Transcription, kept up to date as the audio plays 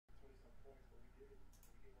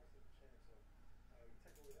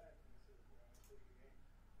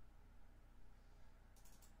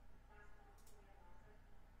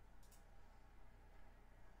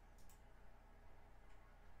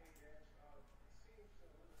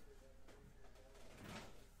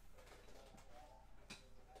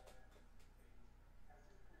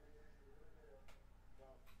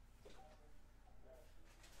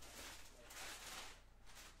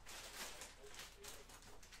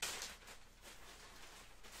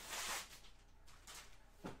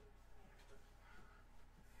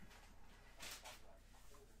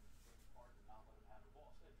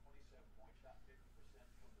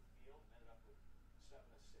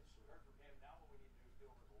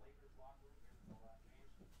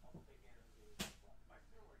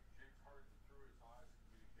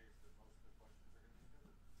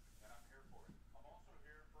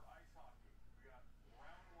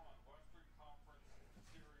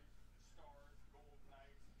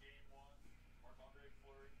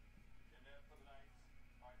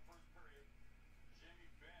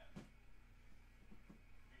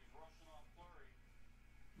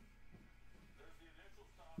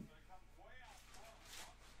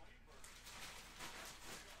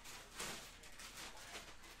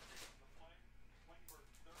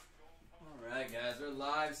Alright guys, we're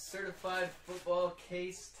live. Certified Football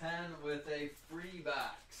Case 10 with a free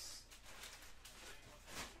box.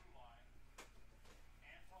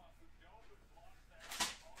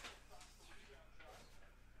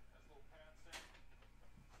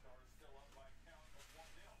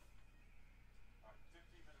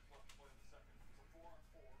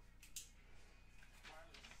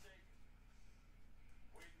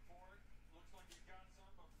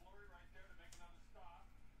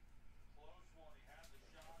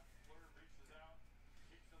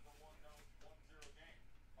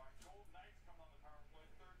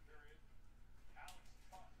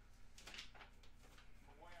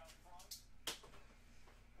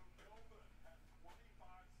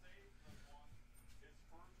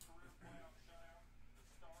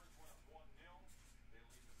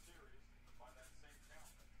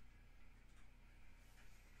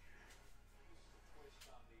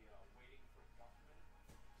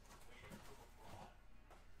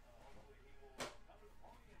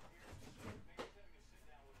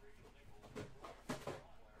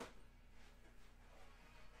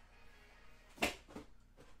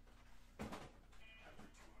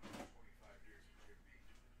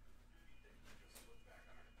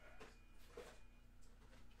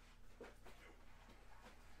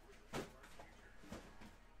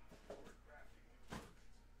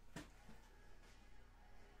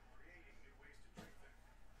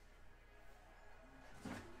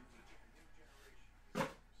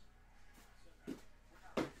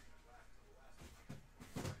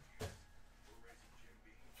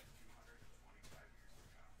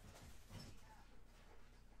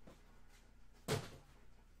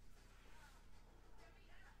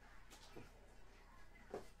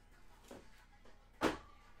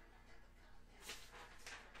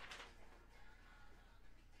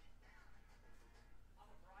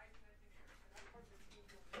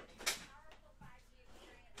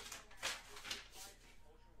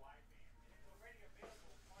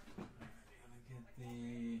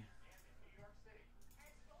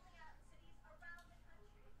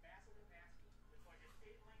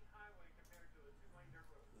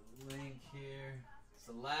 The link here. It's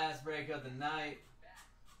the last break of the night.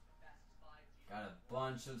 Got a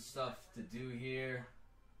bunch of stuff to do here.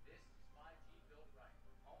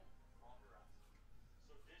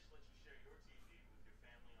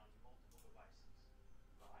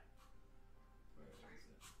 Where is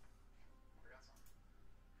it?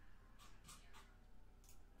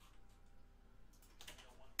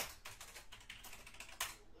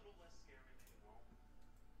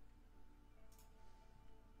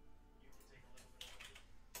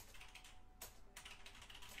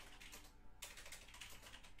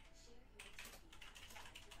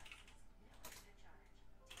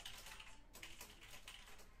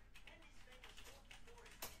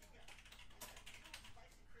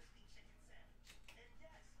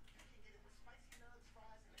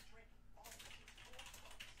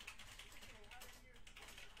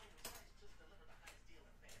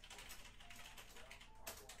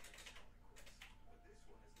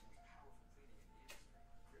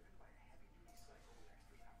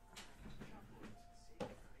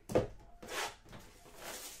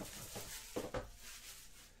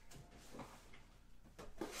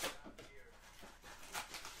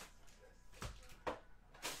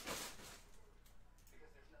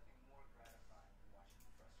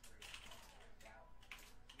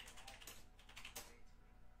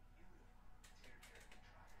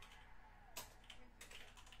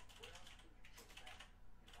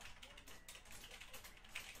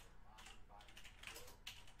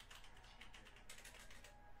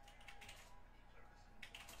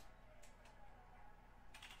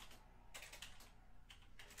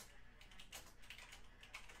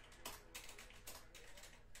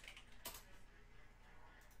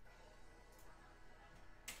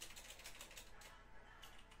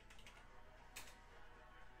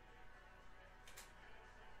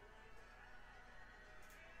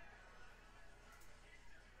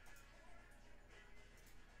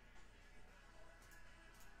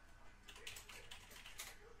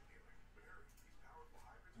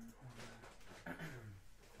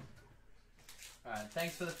 Alright,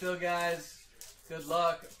 thanks for the fill, guys. Good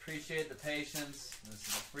luck. Appreciate the patience. This is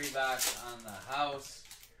a free box on the house.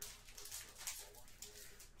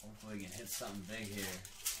 Hopefully we can hit something big here.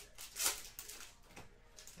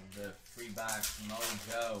 The free box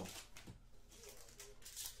mojo.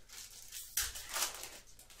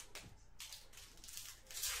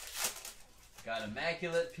 Got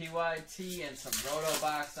Immaculate PYT and some Roto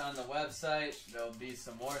Box on the website. There'll be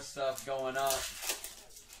some more stuff going up.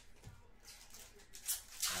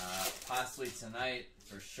 Possibly tonight,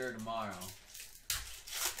 for sure tomorrow.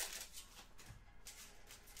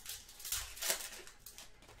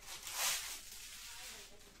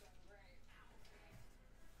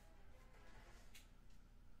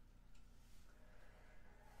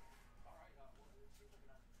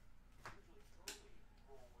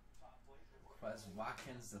 Wes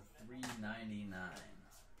Watkins to 399.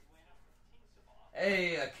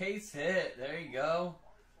 Hey, a case hit. There you go.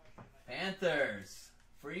 Panthers.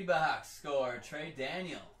 Free box score. Trey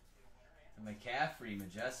Daniel. To McCaffrey.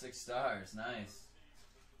 Majestic Stars. Nice.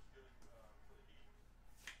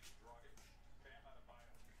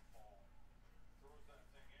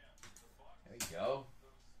 There you go.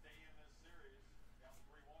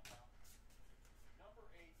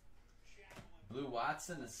 Blue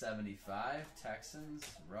Watson to 75. Texans.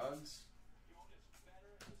 Ruggs.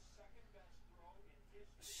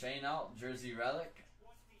 Shane Alt. Jersey Relic.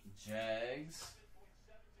 Jags.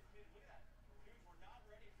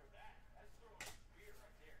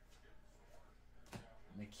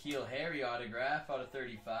 N'Keal Harry autograph out of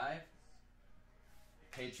 35.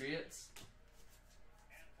 Patriots.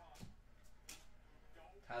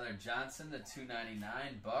 Tyler Johnson to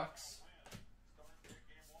 299. Bucks.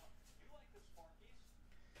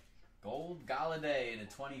 Gold Galladay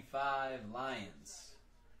to 25. Lions.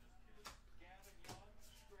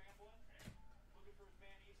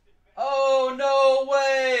 Oh, no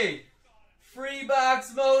way! Free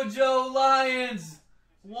box mojo Lions.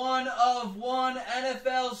 1 of 1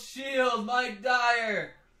 NFL Shield. Mike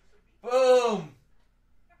Dyer. Boom.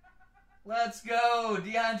 Let's go.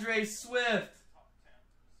 DeAndre Swift.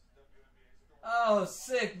 Oh,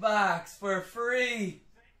 sick box for free.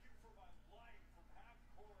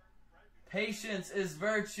 Patience is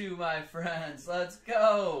virtue, my friends. Let's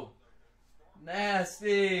go.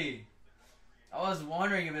 Nasty. I was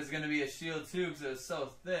wondering if it's going to be a shield too because it was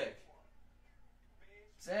so thick.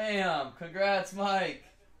 Damn. Congrats, Mike.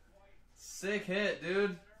 Sick hit,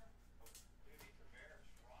 dude.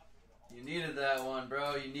 You needed that one,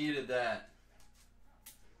 bro. You needed that.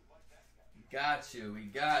 Got you. We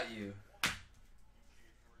got you.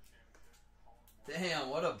 Damn,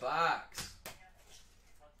 what a box.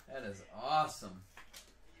 That is awesome.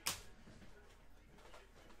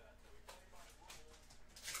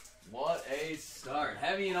 What a start.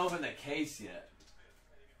 Haven't even opened the case yet.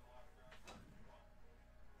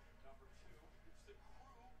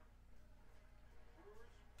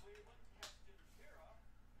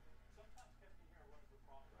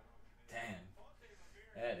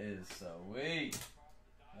 Damn. That is sweet.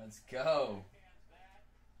 Let's go.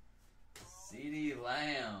 CeeDee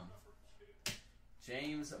Lamb.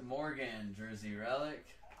 James Morgan, Jersey Relic.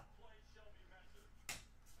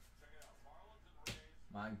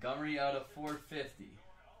 Montgomery out of 450.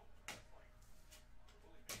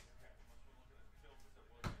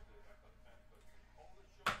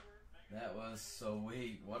 That was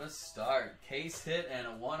sweet. What a start. Case hit and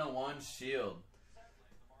a 101 shield.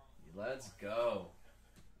 Let's go.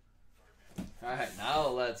 Alright, now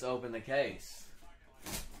let's open the case.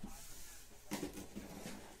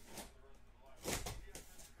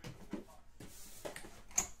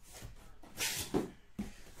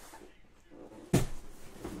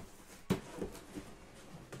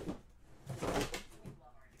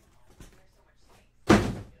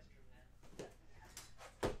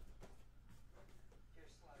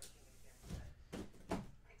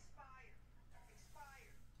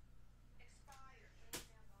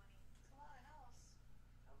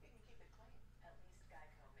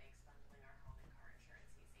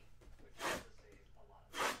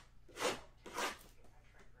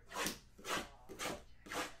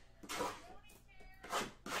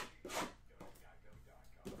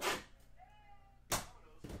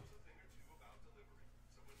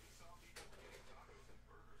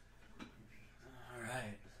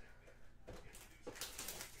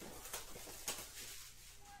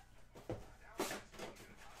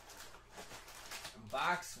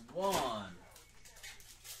 Box 1.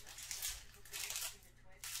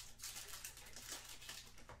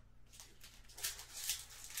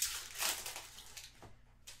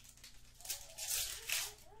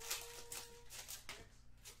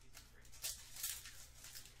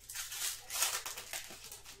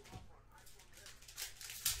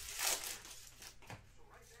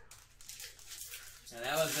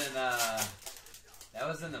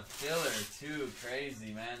 was in the filler too.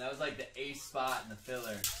 Crazy, man. That was like the ace spot in the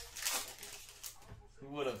filler. Who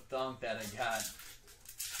would have thunk that it got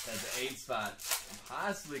that the 8 spot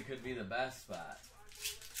possibly could be the best spot?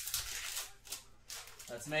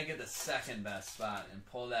 Let's make it the second best spot and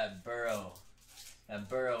pull that Burrow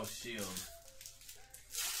shield.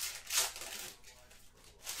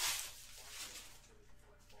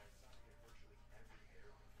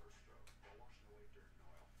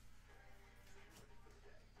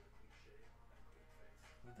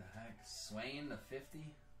 What the heck? Swain the 50?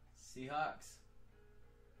 Seahawks?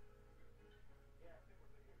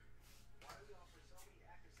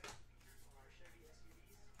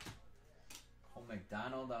 Cole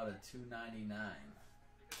McDonald out of 299.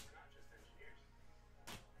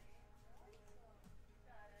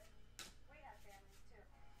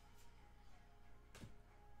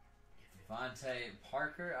 Devontae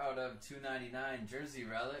Parker out of 299. Jersey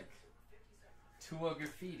relic. Tua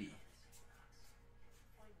Graffiti.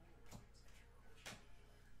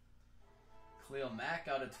 Khalil Mack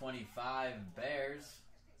out of 25. Bears.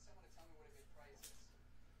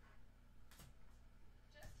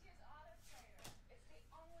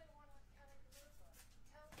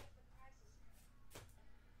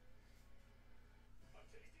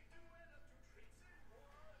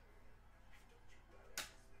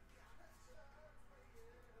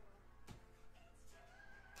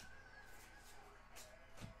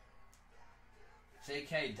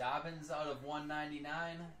 J.K. Dobbins out of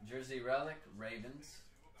 199. Jersey relic. Ravens.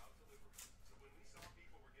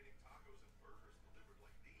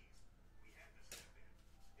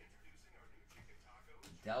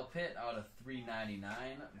 Delpit out of 399.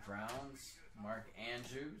 Browns. Mark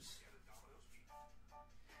Andrews.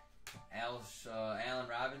 Allen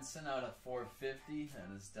Robinson out of 450.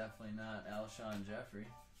 That is definitely not Alshon Jeffrey.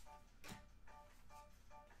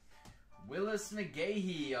 Willis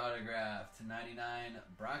McGahee autograph to 99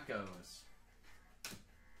 Broncos.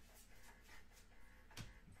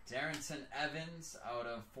 Darrington Evans out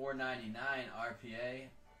of 499 RPA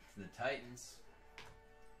to the Titans.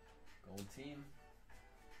 Gold team.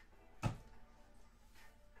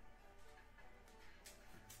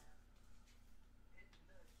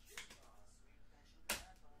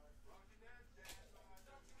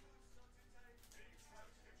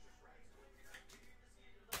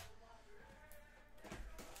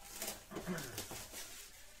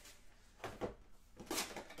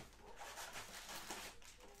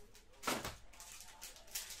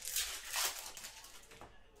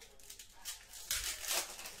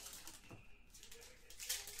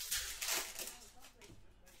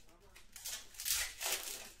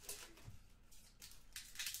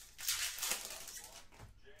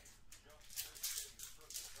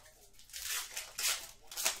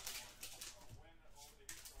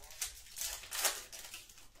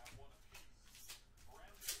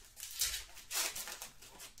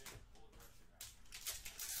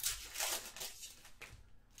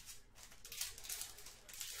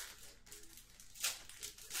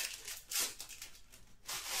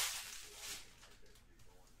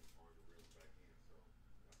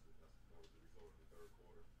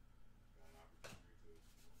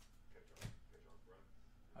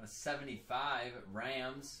 Out of 75,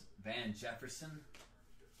 Rams, Van Jefferson.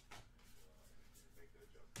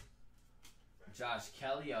 Josh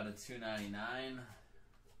Kelly out of 299.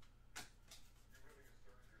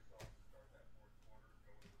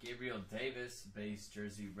 Gabriel Davis, base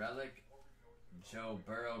jersey relic. Joe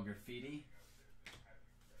Burrow graffiti.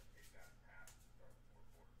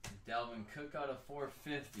 Dalvin Cook out of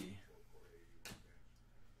 450.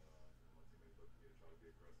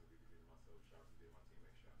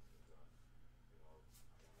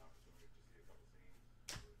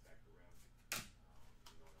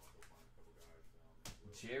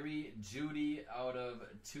 Jerry Jeudy out of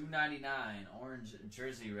 299, orange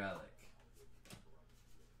jersey relic.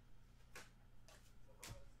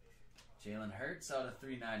 Jalen Hurts out of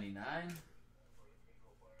 399.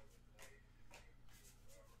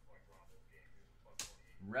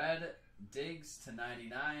 Red Diggs to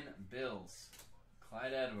 99, Bills.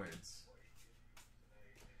 Clyde Edwards.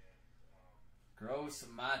 Gross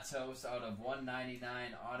Matos out of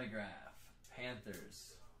 199, autograph.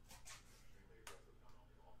 Panthers.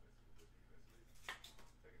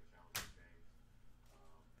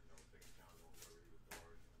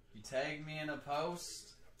 You tag me in a post.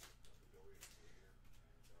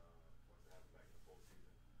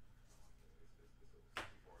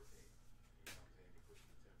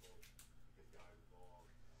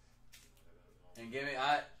 And give me,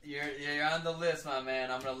 you're on the list, my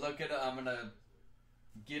man. I'm gonna look at it. I'm gonna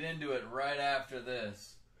get into it right after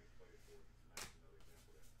this.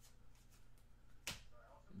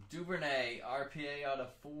 Duvernay, RPA out of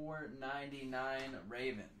 499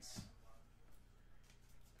 Ravens.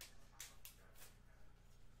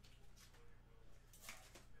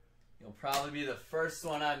 You'll probably be the first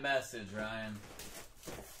one I message, Ryan.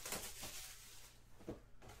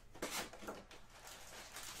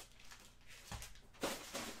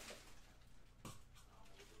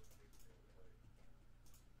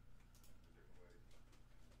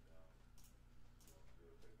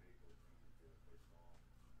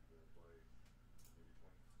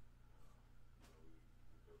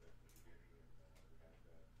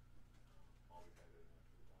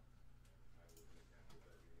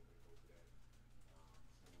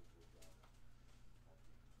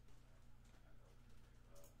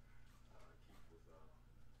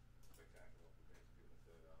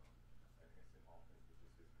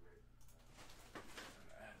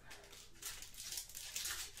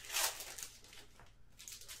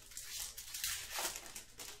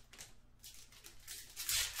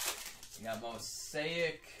 We got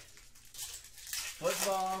Mosaic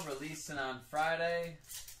football releasing on Friday.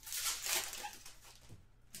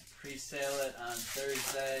 Pre-sale it on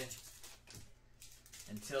Thursday.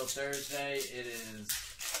 Until Thursday, it is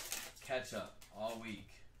catch up all week.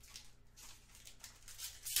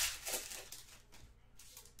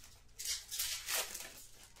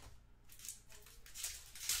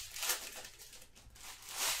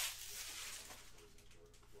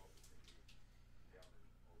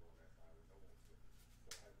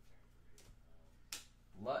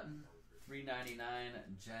 Lutton, $3.99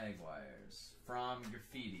 Jaguars from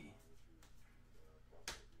Graffiti.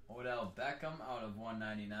 Odell Beckham out of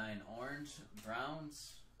 $1.99 Orange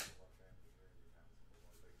Browns.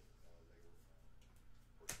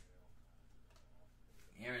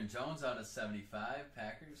 Aaron Jones out of 75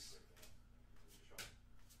 Packers.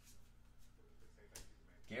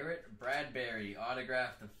 Garrett Bradbury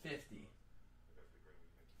autographed of 50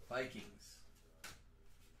 Vikings.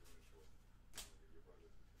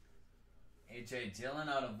 A.J. Dillon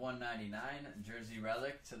out of 199, jersey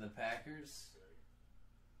relic to the Packers.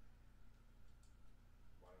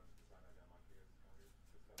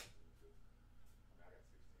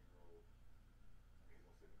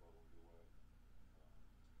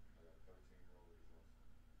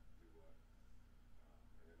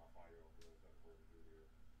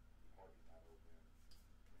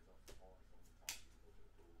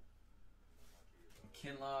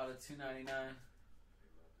 Kinlaw out of 299.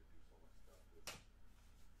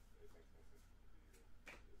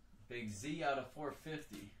 Big Z out of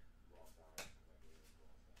 450.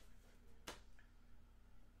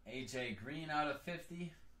 AJ Green out of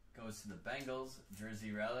 50. Goes to the Bengals.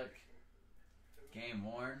 Jersey relic. Game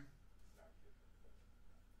worn.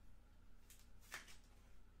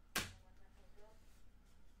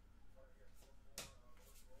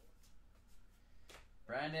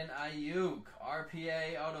 Brandon Ayuk.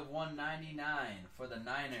 RPA out of 199 for the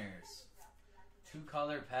Niners.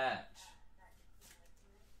 2-color patch.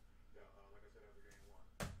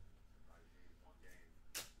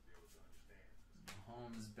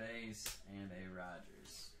 Holmes base and a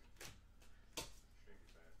Rodgers.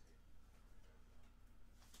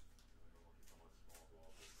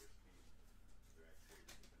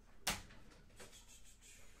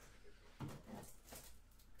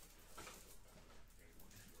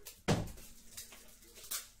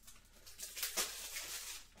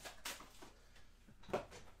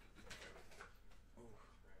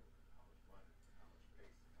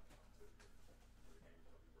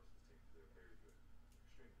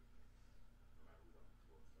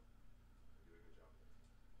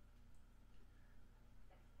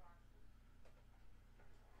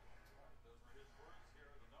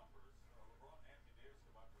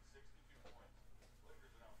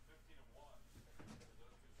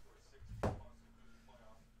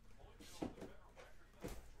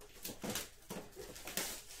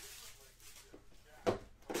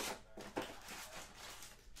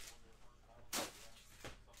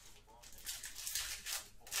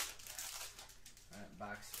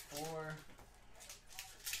 Box 4.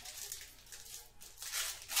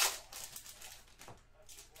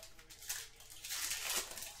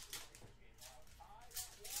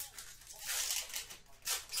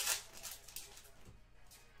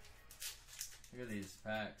 Look at these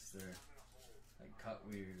packs. They're like cut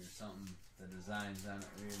weird or something. The designs on it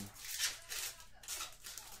weird.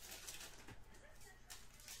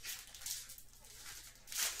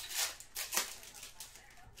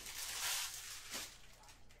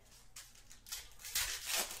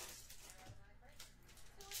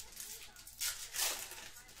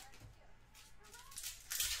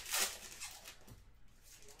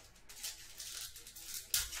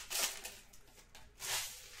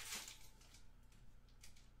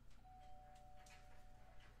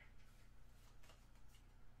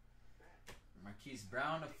 Marquise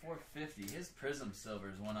Brown to 450. His Prism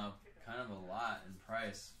Silvers went up kind of a lot in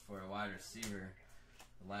price for a wide receiver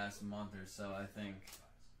the last month or so, I think.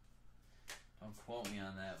 Don't quote me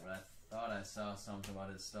on that, but I thought I saw something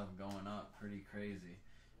about his stuff going up pretty crazy.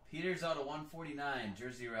 Peters out of 149,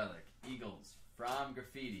 Jersey Relic. Eagles, from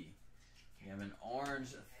Graffiti. We have an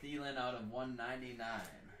orange Thielen out of 199.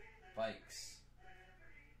 Bikes.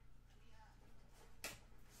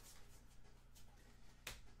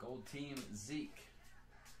 Gold Team, Zeke.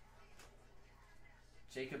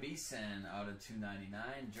 Jacob Eason out of 299.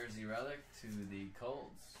 Jersey Relic to the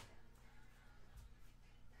Colts.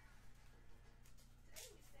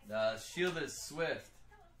 The Shield is Swift.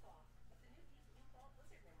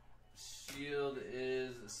 Shield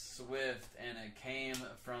is Swift, and it came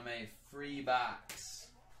from a free box.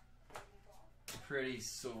 Pretty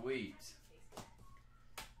sweet.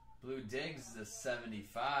 Blue Diggs is a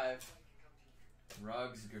 75.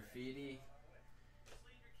 Ruggs Graffiti.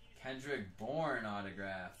 Kendrick Bourne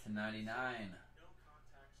autograph to 99.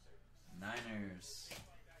 Niners.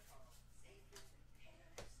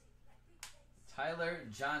 Tyler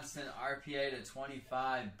Johnson RPA to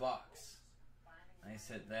 25 bucks. Nice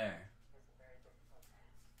hit there.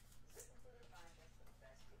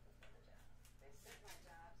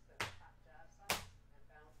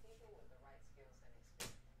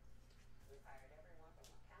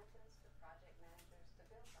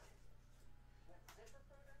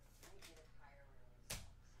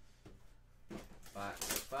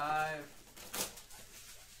 Box 5.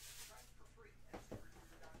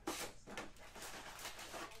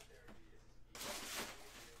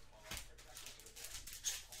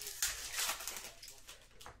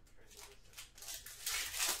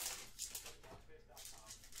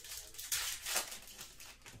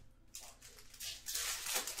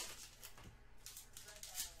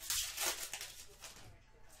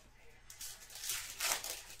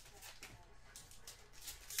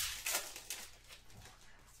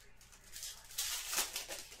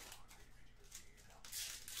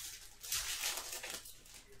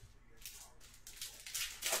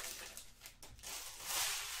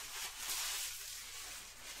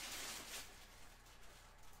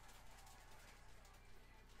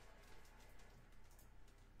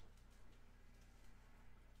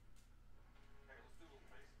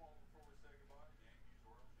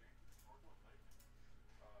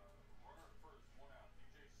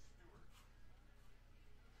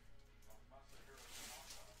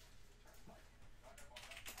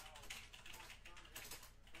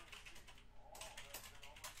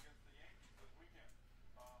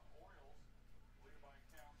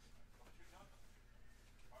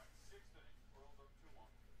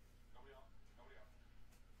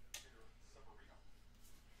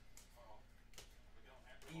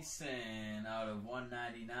 Eason out of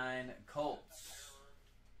 199. Colts.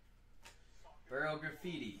 Burrow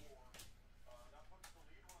Graffiti.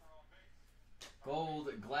 Gold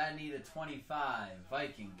Gladney to 25.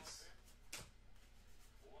 Vikings.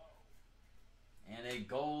 And a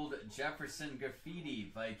gold Jefferson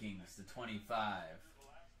Graffiti. Vikings to 25.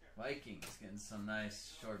 Vikings getting some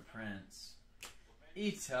nice short prints.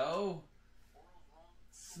 Ito.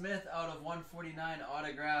 Smith out of 149.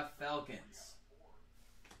 Autograph Falcons.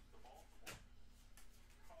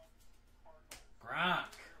 Gronk.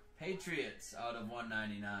 Patriots out of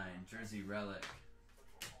 199. Jersey Relic.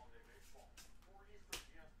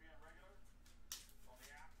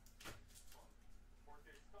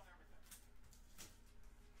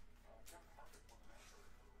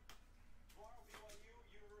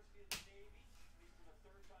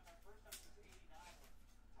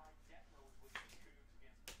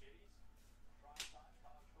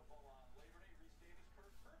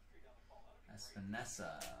 That's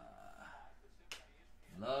Vanessa.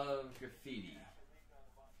 Love Graffiti.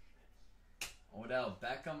 Odell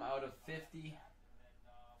Beckham out of 50.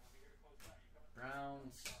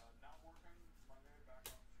 Browns.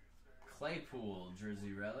 Claypool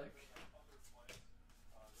Jersey Relic.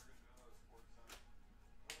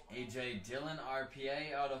 AJ Dillon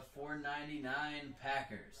RPA out of 499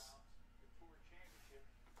 Packers.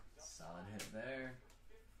 Solid hit there.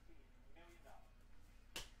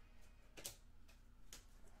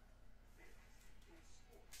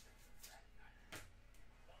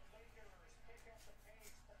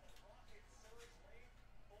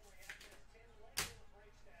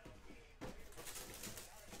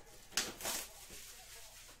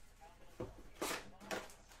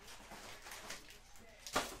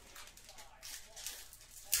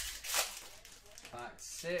 Box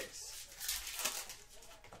 6.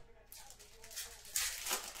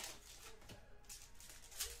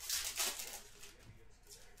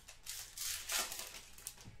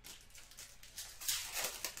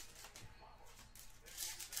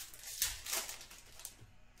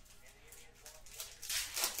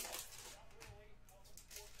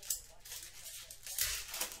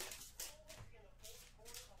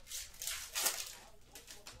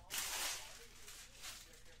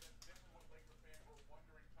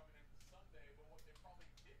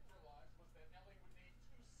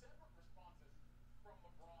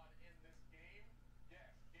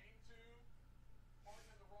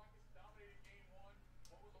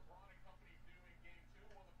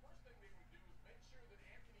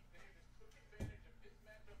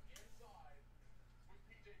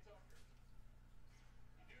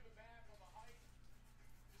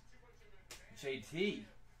 JT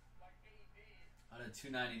out of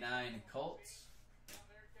 299 Colts.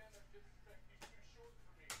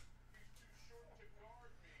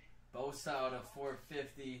 Bosa out of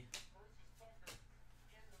 450.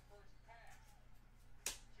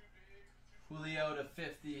 Julio to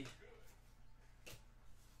 50.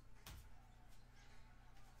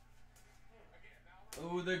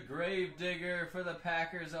 Ooh, the Gravedigger for the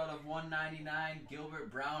Packers out of 199.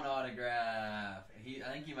 Gilbert Brown autograph.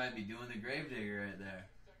 I think he might be doing the Gravedigger right there.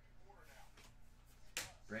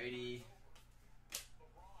 Brady.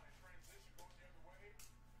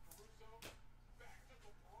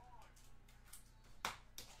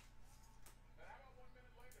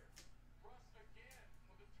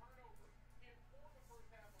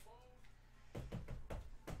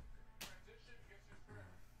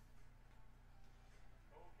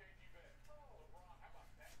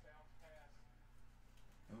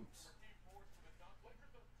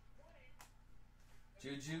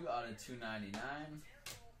 Juju out of 299.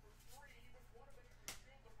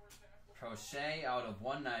 Crochet out of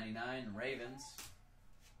 199. Ravens.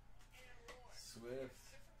 Swift.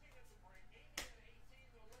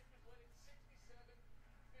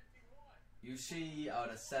 Yushi out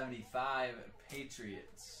of 75.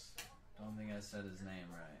 Patriots. Don't think I said his name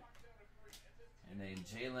right. And a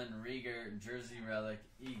Jalen Rieger jersey relic.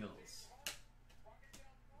 Eagles.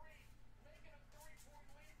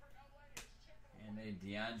 And a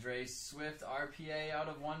DeAndre Swift RPA out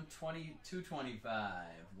of 225.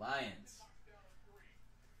 Lions.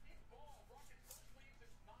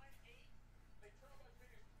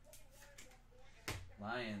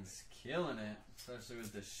 Lions killing it, especially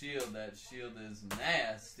with the shield. That shield is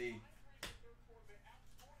nasty.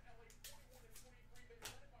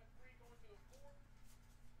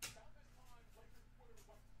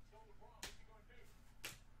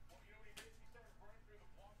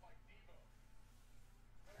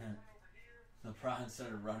 LeBron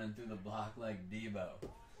started running through the block like Debo.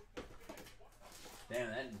 Damn,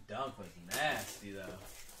 that dunk was nasty, though.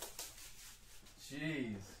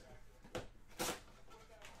 Jeez.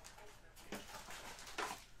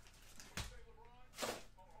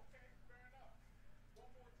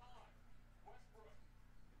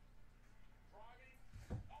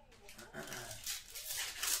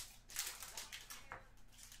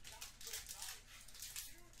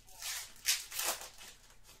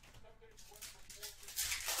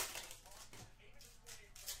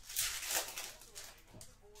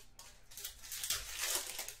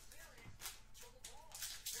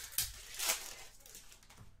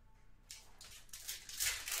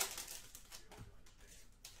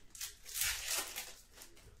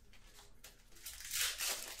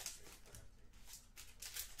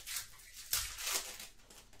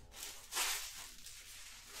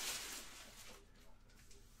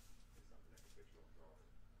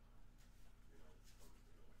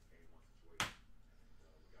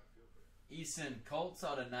 Eason Colts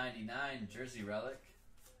out of 99, jersey relic.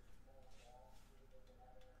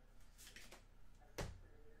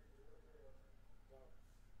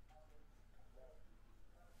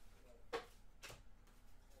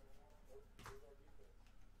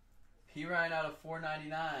 P-Ryan out of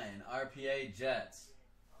 499, RPA Jets.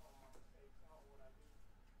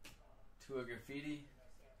 Tua Graffiti.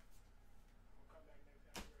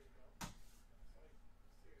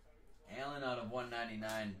 Allen out of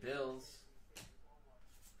 199, Bills.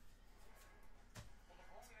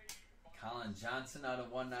 Colin Johnson out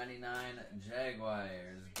of 199,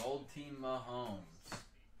 Jaguars. Gold Team Mahomes.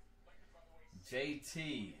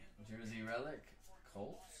 JT, jersey relic,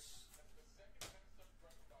 Colts.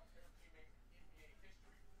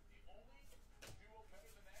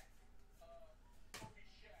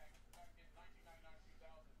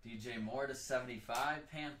 DJ Moore to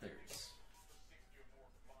 75, Panthers.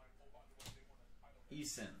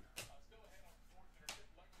 Eason.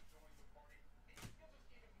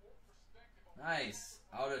 Nice.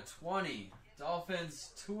 Out of 20.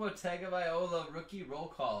 Dolphins, Tua Tagovailoa rookie roll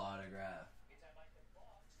call autograph.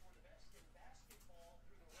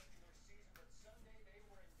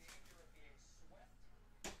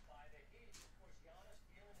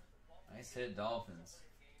 Nice hit, Dolphins.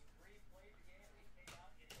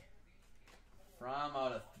 From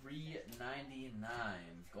out of 399,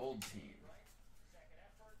 Gold Team.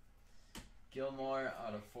 Gilmore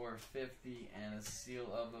out of 450 and a seal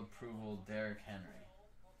of approval, Derrick Henry.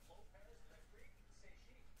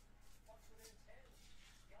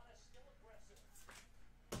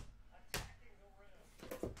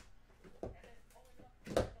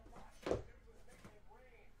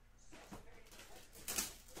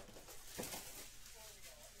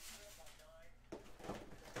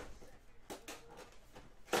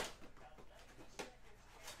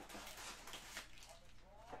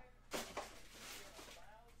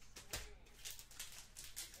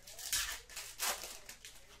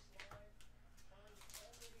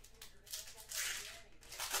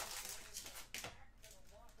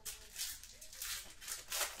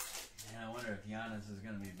 Giannis is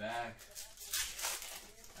going to be back.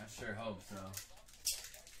 I sure hope so.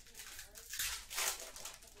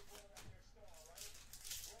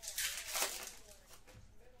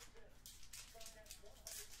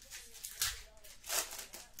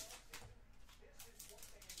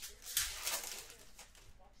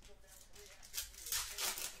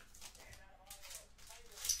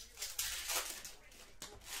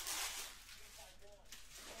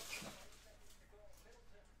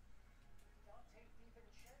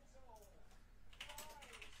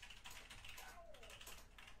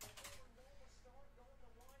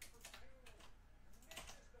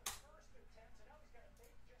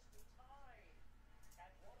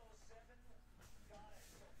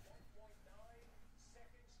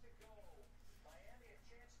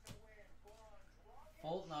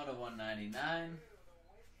 Fulton out of 199.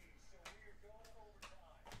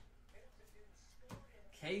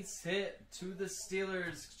 Case hit to the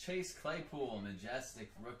Steelers. Chase Claypool,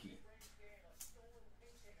 majestic rookie.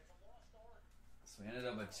 So we ended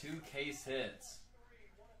up with 2 case hits.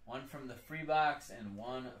 One from the free box and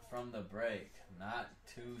one from the break. Not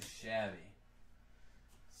too shabby.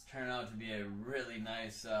 It's turned out to be a really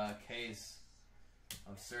nice case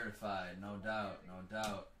of certified. No doubt, no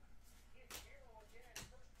doubt.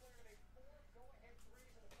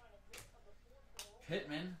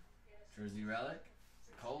 Pittman, jersey relic.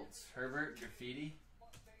 Colts, Herbert, graffiti.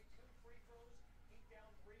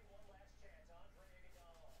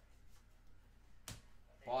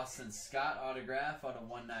 Boston Scott autograph out of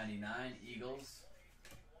 199, Eagles.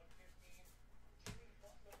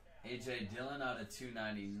 A.J. Dillon out of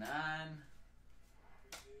 299.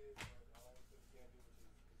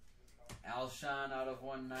 Alshon out of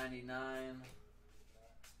 199.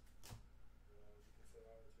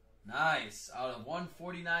 Nice. Out of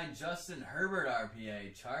 149, Justin Herbert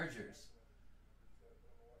RPA, Chargers.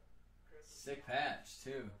 Sick patch,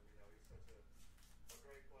 too.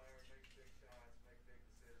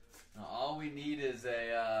 Now, all we need is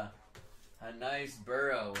a nice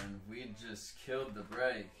Burrow, and we just killed the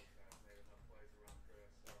break.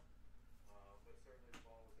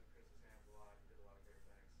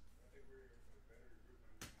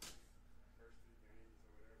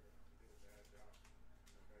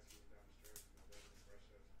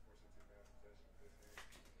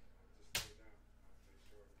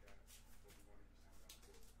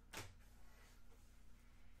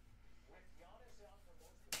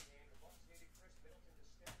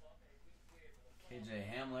 KJ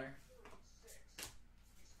Hamler.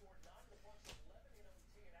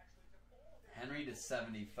 Henry to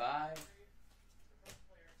 75.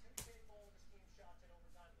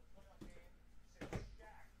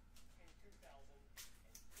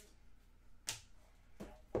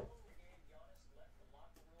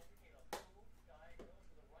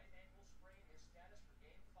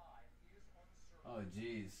 Oh,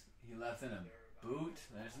 geez. He left in a boot?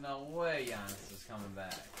 There's no way Giannis is coming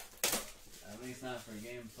back. At least not for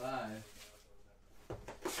game 5.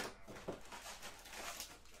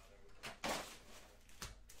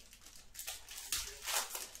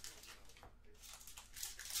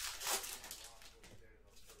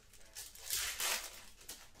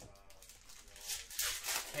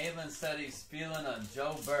 Caitlin said he's feeling a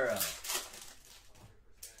Joe Burrow.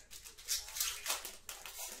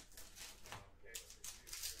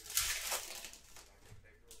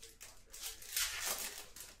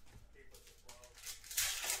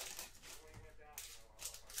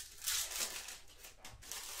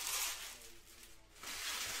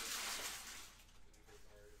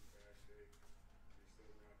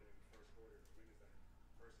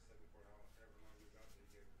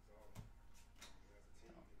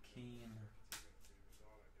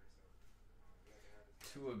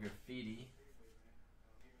 Tua graffiti.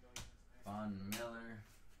 Von Miller.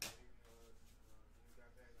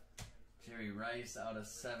 Jerry Rice out of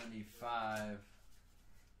 75.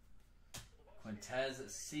 Quintez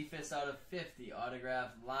Cephas out of 50.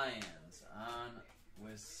 Autographed Lions on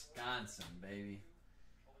Wisconsin, baby.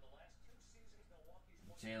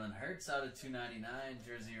 Jalen Hurts out of 299.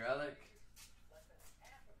 Jersey relic.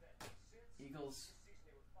 Eagles.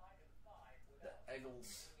 The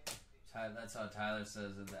Eagles. That's how Tyler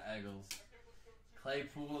says it, the Eagles.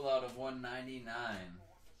 Claypool out of 199.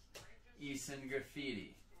 Eason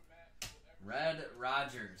graffiti. Red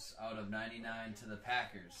Rodgers out of 99 to the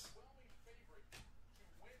Packers.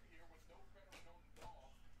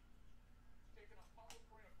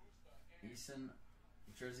 Eason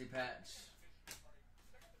jersey patch.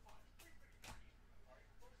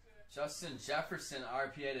 Justin Jefferson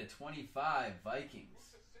RPA to 25 Vikings.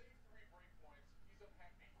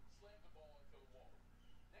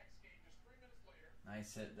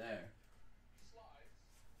 Nice hit there.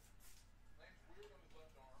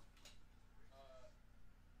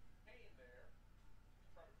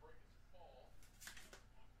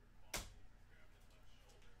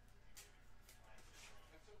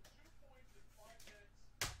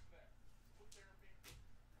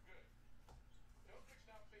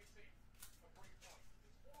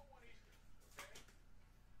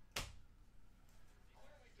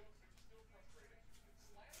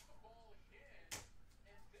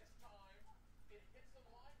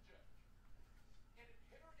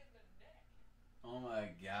 Oh my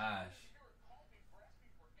gosh.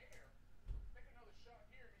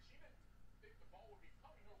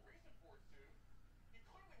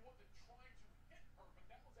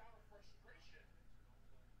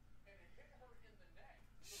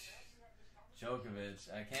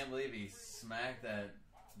 Djokovic, I can't believe he smacked that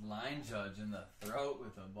line judge in the throat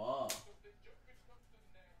with a ball.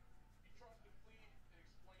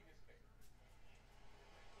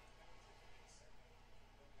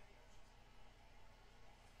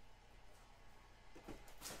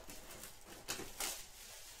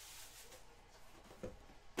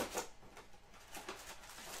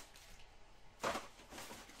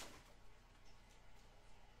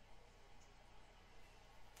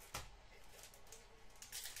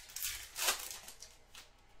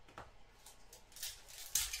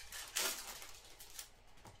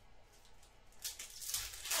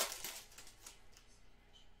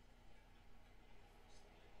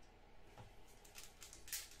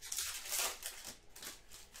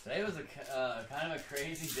 Today was a kind of a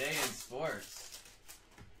crazy day in sports.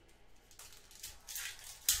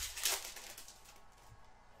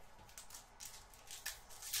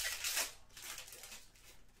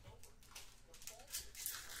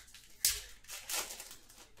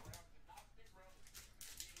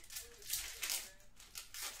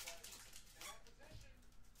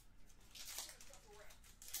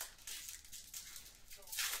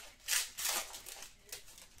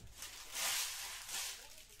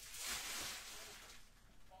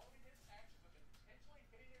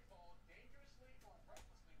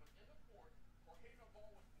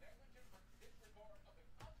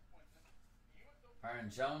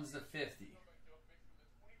 Byron Jones to 50.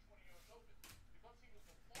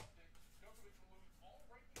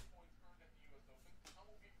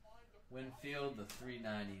 Winfield to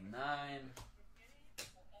 399.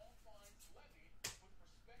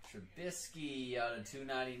 Trubisky out of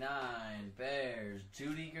 299. Bears.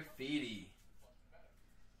 Judy Graffiti.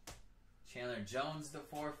 Chandler Jones to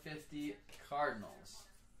 450. Cardinals.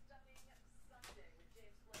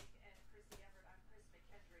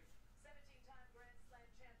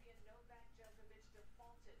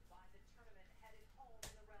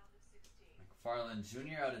 Farland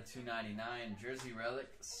Jr. out of 299. Jersey Relic,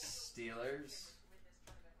 Steelers.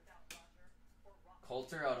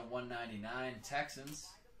 Coulter out of 199. Texans.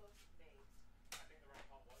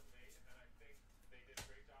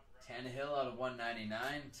 Tannehill out of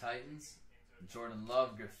 199. Titans. Jordan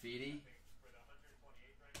Love, Graffiti.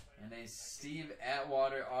 And a Steve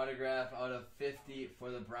Atwater autograph out of 50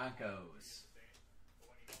 for the Broncos.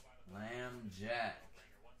 Lamb Jack.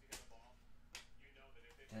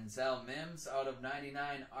 Denzel Mims out of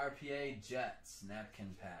 99 RPA Jets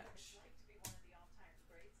napkin patch.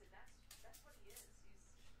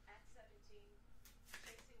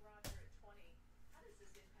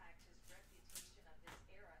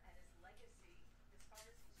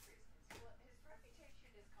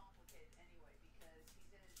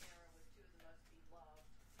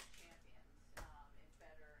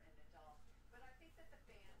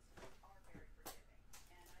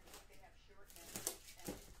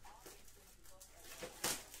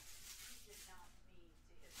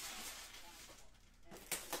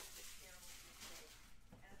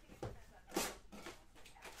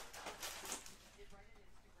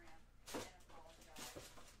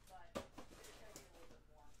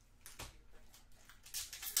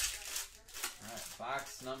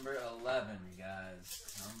 Box number 11, guys.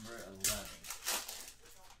 Number 11.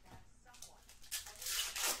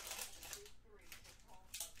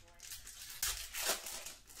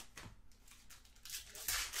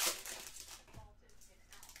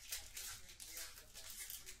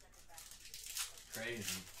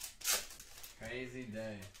 Crazy. Crazy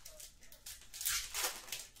day.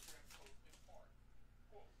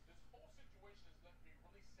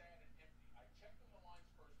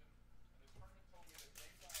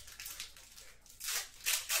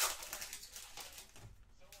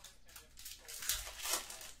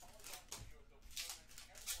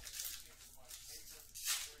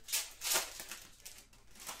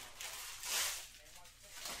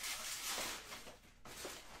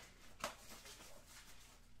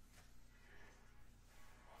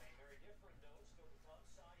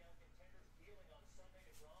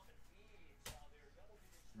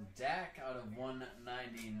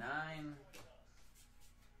 199.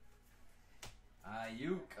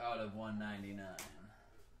 Ayuk out of 199.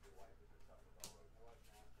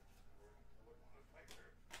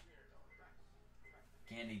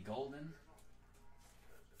 Candy Golden.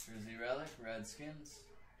 Jersey Relic, Redskins.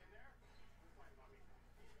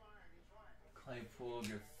 Claypool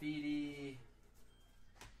Graffiti.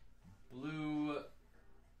 Blue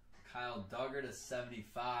Kyle Duggar to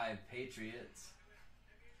 75, Patriots.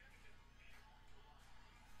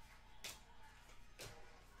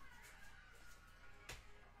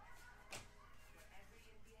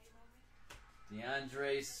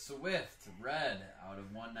 DeAndre Swift, red out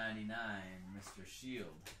of 199, Mr. Shield.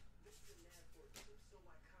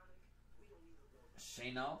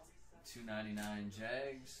 Shenault, 299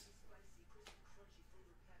 Jags.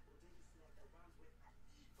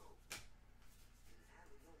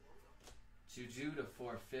 Juju to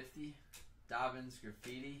 450. Dobbins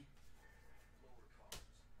Graffiti.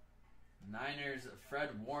 Niners Fred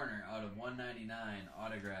Warner out of 199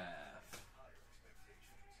 autograph.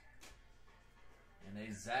 And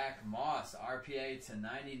a Zach Moss RPA to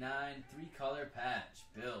 99 3-color patch.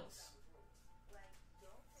 Bills.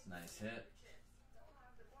 It's a nice hit.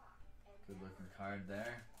 Good looking card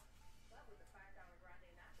there.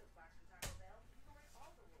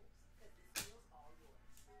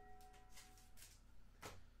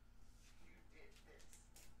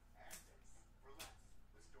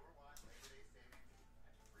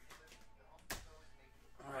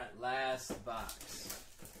 All right, last box.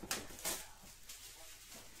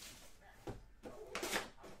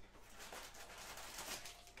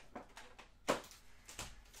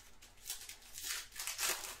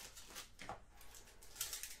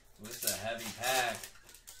 It's a heavy pack.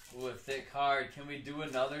 Ooh, a thick card. Can we do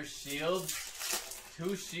another shield?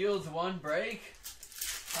 2 shields, 1 break?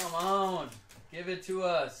 Come on. Give it to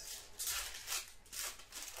us.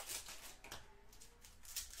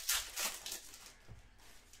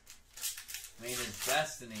 I mean, it's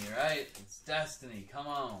destiny, right? It's destiny. Come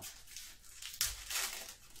on.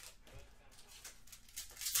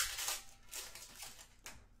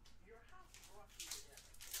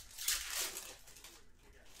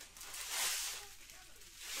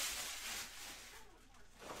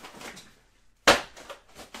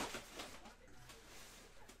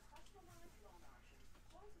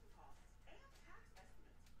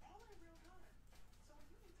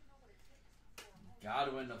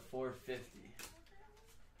 Godwin to 450.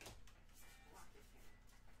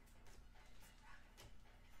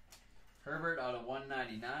 Herbert out of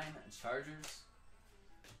 199, Chargers.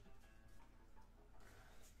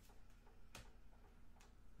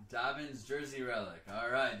 Dobbins Jersey Relic.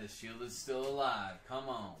 Alright, the shield is still alive. Come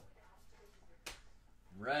on.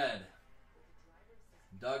 Red.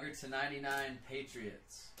 Duggar to 99,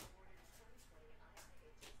 Patriots.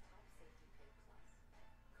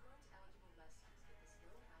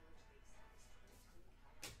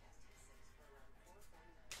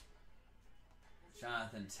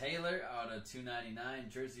 Jonathan Taylor out of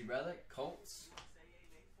 299, Jersey Relic, Colts.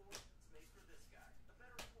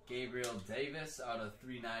 Gabriel Davis out of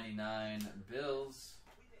 399, Bills.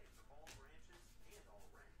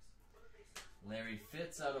 Larry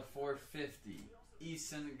Fitz out of 450,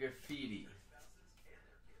 Eason Graffiti.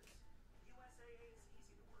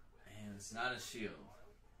 And it's not a shield.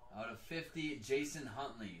 Out of 50, Jason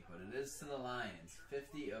Huntley, but it is to the Lions.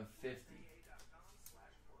 50 of 50.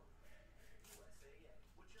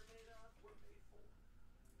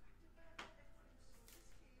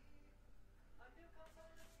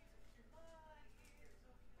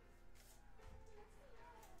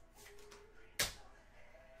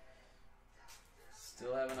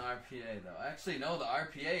 Still have an RPA though. Actually, no, the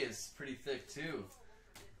RPA is pretty thick too.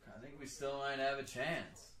 I think we still might have a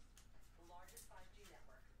chance.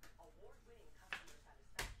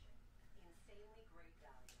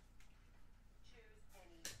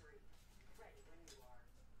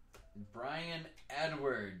 Brian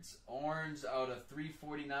Edwards, orange out of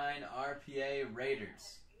 349 RPA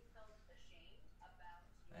Raiders.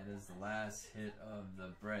 That is the last hit of the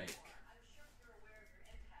break.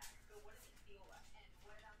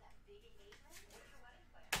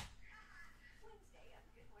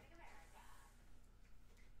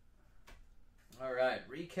 All right,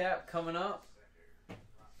 recap coming up.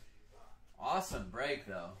 Awesome break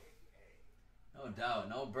though. No doubt,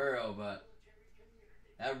 no Burrow, but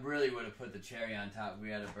that really would have put the cherry on top if we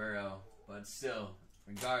had a Burrow. But still,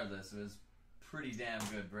 regardless, it was pretty damn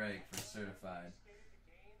good break for certified.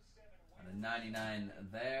 On a 99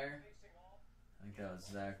 there. I think that was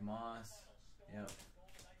Zach Moss. Yep.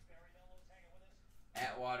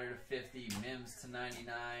 Atwater to 50, Mims to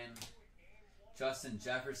 99. Justin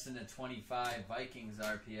Jefferson to 25, Vikings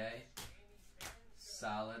RPA.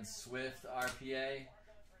 Solid. Swift RPA.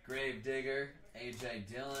 Grave Digger, A.J.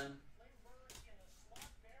 Dillon.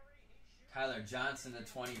 Tyler Johnson to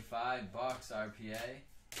 25, Bucks RPA.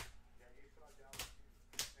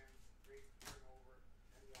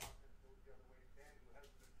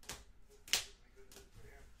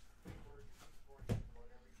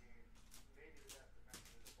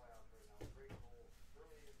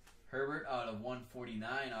 Herbert out of 149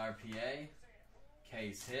 RPA.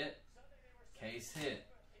 Case hit. Case hit.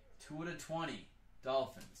 2 to 20,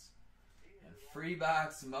 Dolphins. And free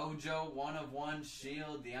box Mojo 1 of 1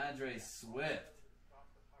 Shield DeAndre Swift.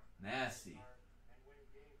 Nasty.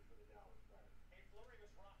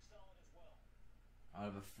 Out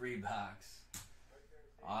of a free box.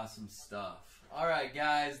 Awesome stuff. Alright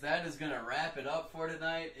guys, that is going to wrap it up for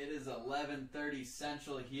tonight. It is 11:30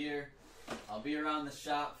 Central here. I'll be around the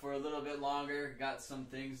shop for a little bit longer. Got some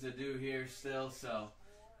things to do here still, so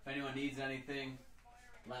if anyone needs anything,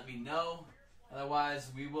 let me know. Otherwise,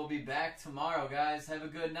 we will be back tomorrow, guys. Have a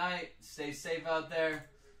good night. Stay safe out there.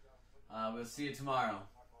 We'll see you tomorrow.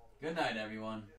 Good night, everyone.